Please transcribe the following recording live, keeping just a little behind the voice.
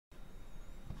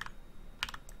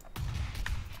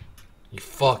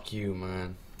Fuck you,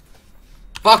 man.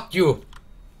 Fuck you!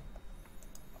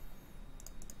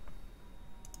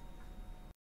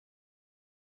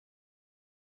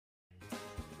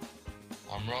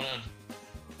 I'm running.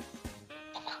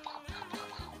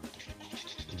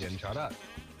 You getting shot at?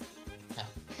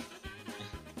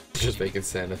 Just making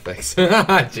sound effects.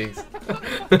 Jeez.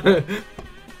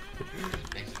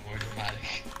 Makes it more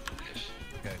dramatic.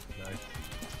 Okay, nice.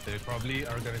 They probably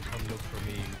are gonna come look for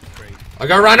me straight. I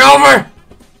got run over!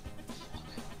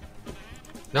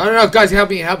 No, guys, help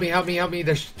me.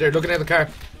 They're looking at the car.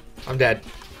 I'm dead.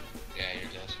 Yeah, you're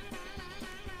dead.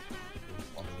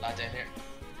 Oh, lad down here.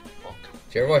 Fuck.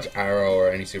 Do you ever watch Arrow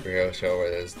or any superhero show where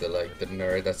there's the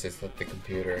nerd that sits at the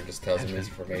computer and just tells him his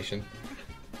information?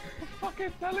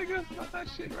 Fucking telling us about that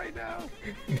shit right now.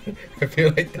 I feel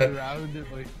like that. Surrounded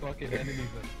by fucking enemies.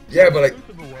 Yeah, but like.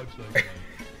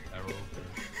 Arrow.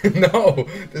 No,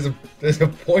 there's a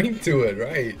point to it,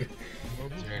 right?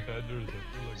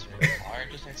 Car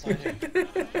just outside here.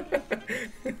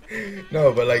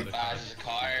 No, but like. There's a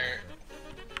car.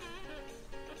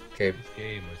 Okay,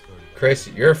 Game, I swear. Chris,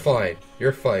 you're fine.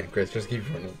 You're fine, Chris. Just keep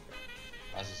running.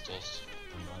 That's his dust.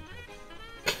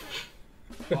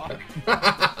 Fuck.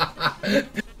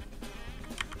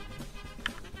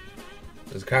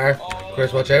 There's a car. Oh,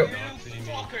 Chris, watch out. You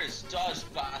fuckers, dodge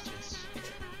bastards.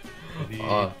 Did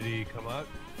he come out?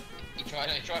 He tried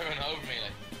to run over me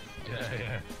like.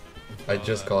 Yeah. I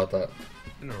just caught that.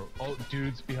 No, oh,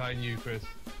 dudes behind you, Chris.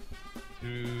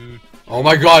 Dude. Oh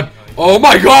my god! Oh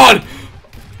my god!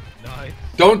 Nice.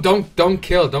 Don't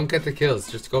kill. Don't get the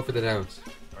kills. Just go for the downs.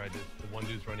 Alright, the one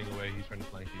dude's running away. He's trying to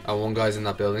flank you. And one guy's in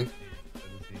that building.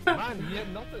 Man, he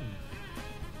had nothing.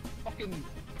 Fucking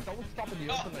don't stop in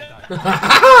the open like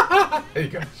that. You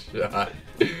got shot.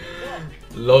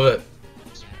 Love it.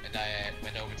 And I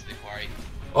went over to the quarry.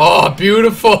 Oh,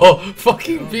 beautiful!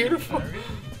 Fucking beautiful.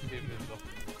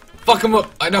 Fuck him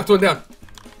up. I knocked one down.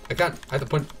 I can't. I had to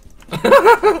punch.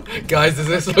 Guys, does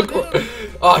this look?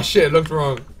 Oh shit! It looked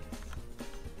wrong.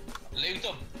 Loot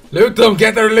them. Loot them.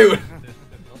 Get their loot. There's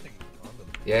nothing on them.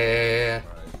 Yeah.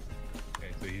 Alright.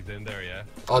 Okay, so he's in there, yeah?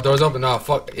 Oh, door's open. No,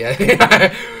 fuck.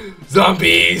 Yeah.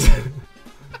 Zombies. Where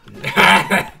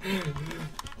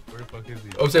the fuck is he?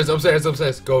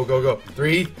 Upstairs. Go.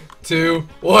 3, 2,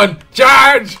 1.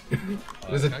 Charge!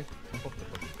 There's a... Can I pump up the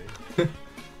fucking face?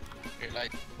 You're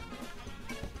like,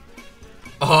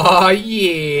 Oh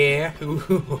yeah. Close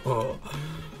the door on the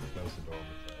side.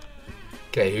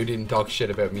 Okay, who didn't talk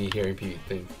shit about me hearing Pete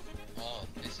think? oh,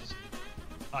 this is.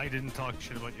 I didn't talk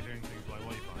shit about you hearing things like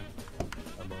what you find.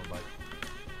 I'm all like,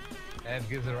 Ev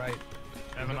gives it right.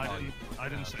 Evan, I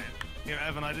didn't say it. Here,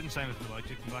 Evan, I didn't say anything about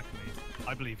you. Come back to me.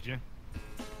 I believed you.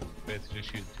 Basically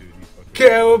just shoot two of these fuckers.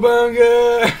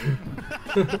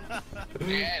 Cowabunga!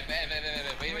 Yeah,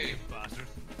 wait. You bastard.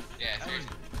 Yeah,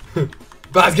 seriously.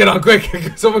 Baz, get on quick!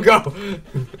 Someone go! I'm going.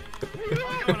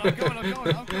 Oh,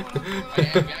 yeah, we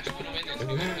actually want to win this. We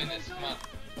want to win this. Come on.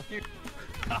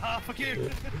 Haha, fuck you.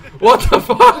 What the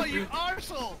fuck? Oh, you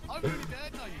arsehole! I'm really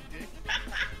dead now, you dick.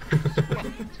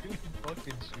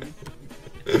 Fucking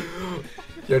shoot.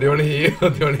 Yo, do you wanna heal? Yeah,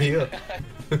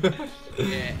 Evan,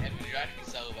 you're actually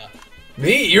so bad.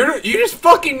 Me? You just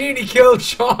fucking nearly killed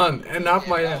Sean and knocked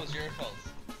my that ass. was your fault.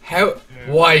 How? Yeah.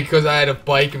 Why? Because I had a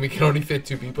bike and we can only fit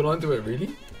 2 people onto it, really?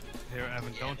 Here,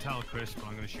 Evan, don't tell Chris, but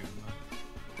I'm gonna shoot him now.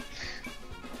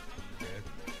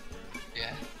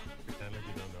 Yeah. Pretend like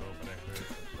you don't know, but I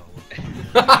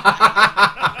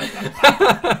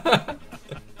heard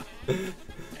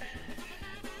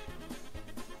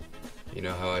it's You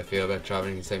know how I feel about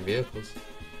traveling in the same vehicles.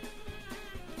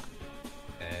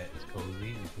 It's cozy,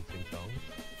 you can sing songs.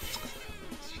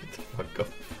 Shut the fuck up.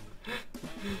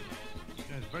 Yeah,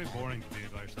 it's very boring to be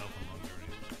by yourself on long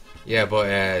journeys. Yeah, but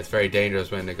it's very dangerous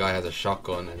when the guy has a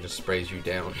shotgun and just sprays you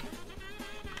down.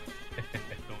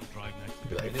 Don't drive next to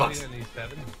Be me. like, Anybody fuck. on these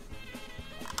 7?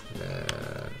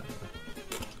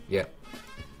 Yeah.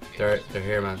 They're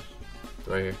here, man.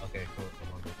 They're right here. Okay, cool.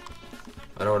 I'm on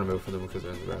I don't want to move for them because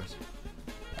they're in the grass.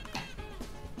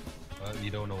 You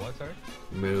don't know what, sorry?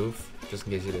 Move, just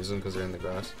in case he doesn't because they're in the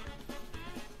grass.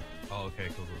 Oh, okay,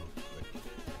 cool.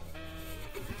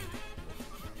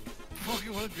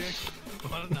 Fucking what a dick.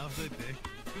 What an absolute dick.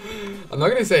 I'm not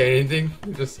gonna say anything.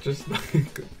 Just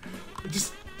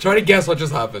try to guess what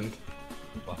just happened.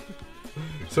 Fuck.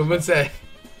 Someone said,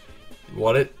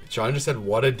 "What it?" Sean just said,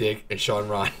 "What a dick," and Sean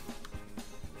ran.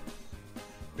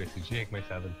 Chris, did you take my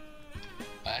 7?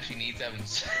 I actually need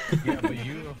sevens. Yeah, but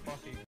you are fucking...